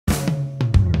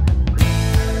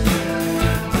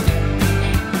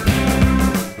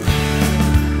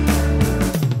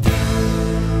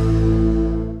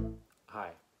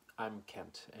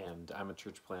Grant, and I'm a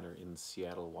church planner in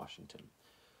Seattle, Washington.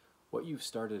 What you've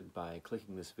started by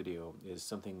clicking this video is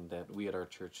something that we at our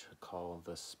church call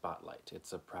the Spotlight.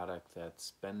 It's a product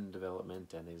that's been in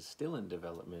development and is still in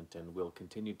development and will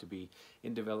continue to be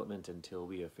in development until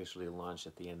we officially launch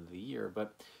at the end of the year.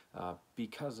 But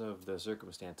because of the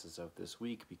circumstances of this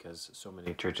week, because so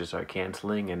many churches are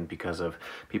canceling, and because of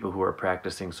people who are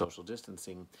practicing social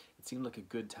distancing, it seemed like a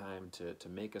good time to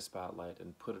make a Spotlight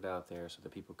and put it out there so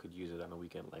that people could use it on a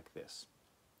weekend like this.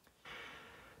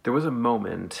 There was a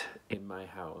moment in my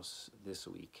house this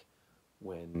week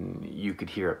when you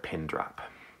could hear a pin drop.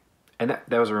 And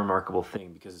that was a remarkable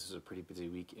thing because this was a pretty busy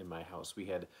week in my house. We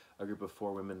had a group of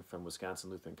 4 women from Wisconsin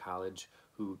Lutheran College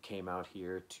who came out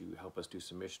here to help us do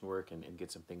some mission work and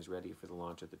get some things ready for the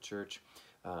launch of the church.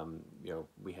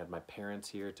 We had my parents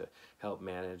here to help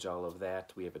manage all of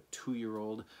that. We have a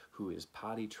 2-year-old who is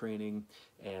potty training,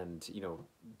 and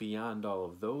beyond all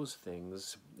of those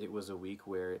things, it was a week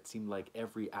where it seemed like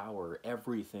every hour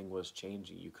everything was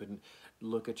changing. You couldn't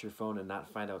look at your phone and not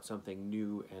find out something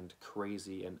new and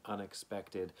crazy and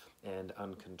unexpected and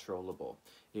uncontrollable.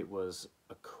 It was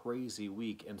a crazy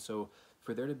week, and so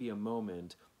for there to be a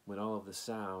moment when all of the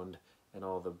sound and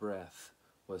all the breath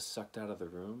was sucked out of the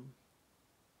room,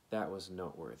 that was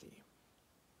noteworthy.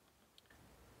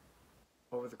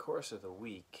 Over the course of the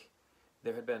week,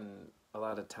 there had been a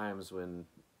lot of times when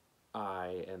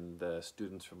I and the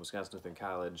students from Wisconsin Lutheran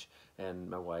College and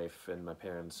my wife and my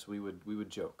parents, we would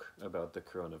joke about the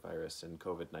coronavirus and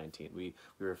COVID-19. We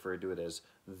referred to it as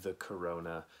the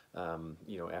corona.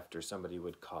 After somebody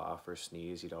would cough or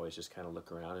sneeze, you'd always just kind of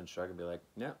look around and shrug and be like,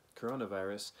 yeah,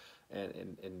 coronavirus.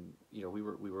 And we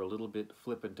were a little bit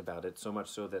flippant about it, so much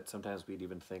so that sometimes we'd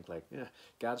even think like, yeah,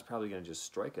 God's probably going to just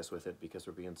strike us with it because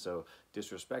we're being so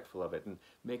disrespectful of it. And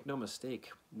make no mistake,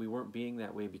 we weren't being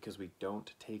that way because we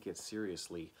don't take it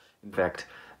seriously. In fact,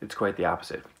 it's quite the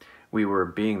opposite. We were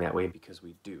being that way because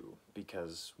we do,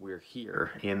 because we're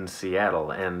here in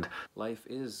Seattle, and life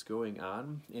is going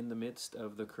on in the midst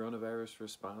of the coronavirus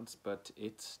response, but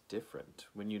it's different.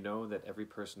 When you know that every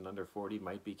person under 40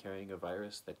 might be carrying a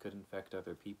virus that could infect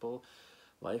other people,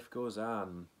 life goes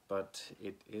on, but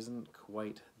it isn't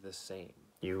quite the same.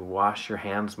 You wash your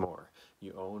hands more.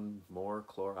 You own more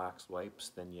Clorox wipes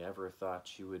than you ever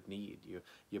thought you would need.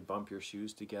 You bump your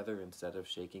shoes together instead of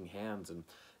shaking hands. And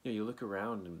you look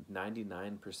around, and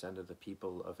 99% of the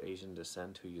people of Asian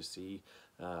descent who you see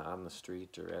on the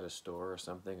street or at a store or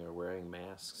something are wearing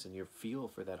masks. And you feel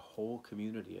for that whole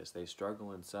community as they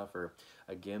struggle and suffer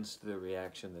against the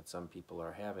reaction that some people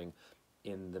are having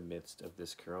in the midst of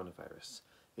this coronavirus.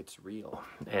 It's real,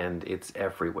 and it's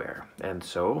everywhere. And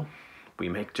so we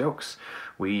make jokes.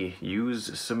 We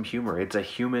use some humor. It's a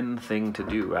human thing to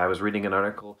do. I was reading an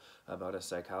article about a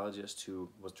psychologist who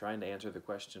was trying to answer the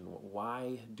question,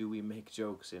 why do we make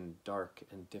jokes in dark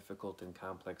and difficult and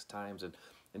complex times?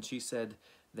 And she said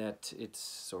that it's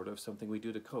sort of something we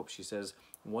do to cope. She says,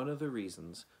 one of the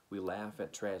reasons we laugh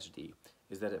at tragedy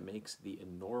is that it makes the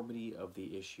enormity of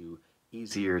the issue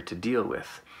easier to deal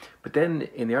with. But then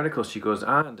in the article she goes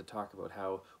on to talk about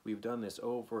how we've done this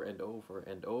over and over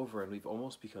and over, and we've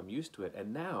almost become used to it,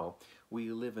 and now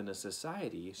we live in a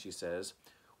society, she says,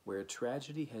 where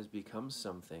tragedy has become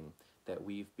something that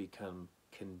we've become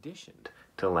conditioned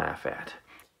to laugh at.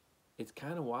 It's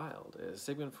kind of wild.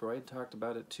 Sigmund Freud talked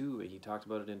about it too. He talked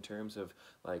about it in terms of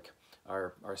like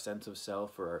our sense of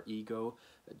self or our ego,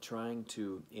 trying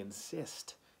to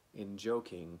insist in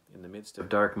joking in the midst of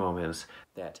dark moments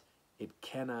that it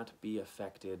cannot be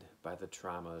affected by the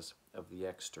traumas of the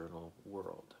external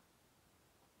world.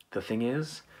 The thing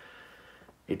is,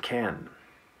 it can.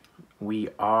 We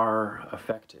are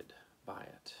affected by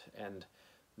it. And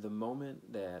the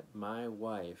moment that my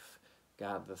wife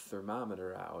got the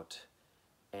thermometer out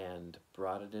and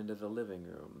brought it into the living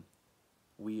room,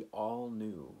 we all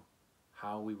knew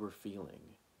how we were feeling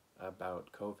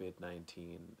about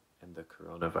COVID-19 and the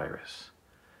coronavirus.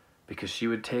 Because she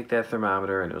would take that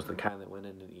thermometer, and it was the kind that went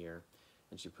in an ear,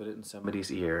 and she put it in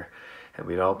somebody's ear, and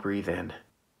we'd all breathe in,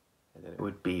 and then it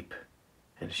would beep,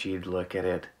 and she'd look at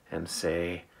it and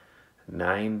say,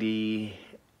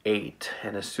 98.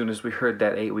 And as soon as we heard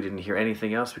that 8, we didn't hear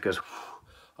anything else because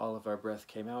all of our breath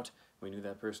came out. We knew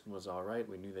that person was all right.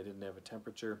 We knew they didn't have a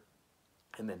temperature.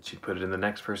 And then she'd put it in the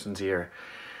next person's ear,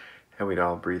 and we'd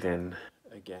all breathe in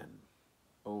again,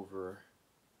 over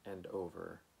and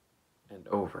over and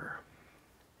over.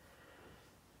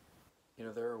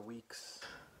 There are weeks,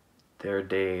 there are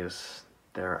days,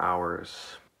 there are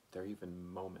hours, there are even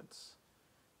moments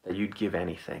that you'd give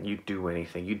anything, you'd do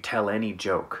anything, you'd tell any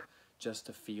joke just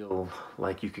to feel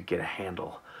like you could get a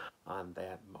handle on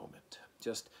that moment.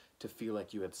 Just to feel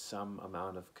like you had some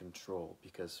amount of control,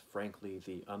 because frankly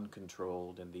the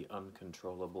uncontrolled and the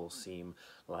uncontrollable seem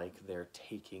like they're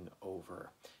taking over,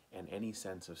 and any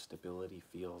sense of stability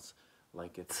feels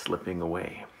like it's slipping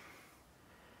away.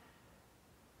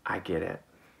 I get it.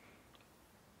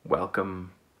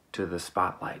 Welcome to the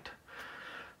spotlight.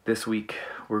 This week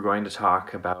we're going to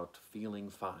talk about feeling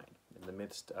fine in the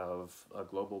midst of a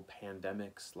global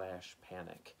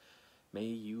pandemic/panic. May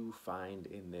you find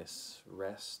in this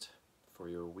rest for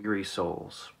your weary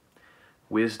souls,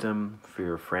 wisdom for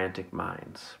your frantic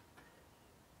minds,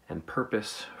 and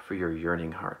purpose for your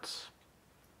yearning hearts.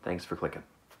 Thanks for clicking.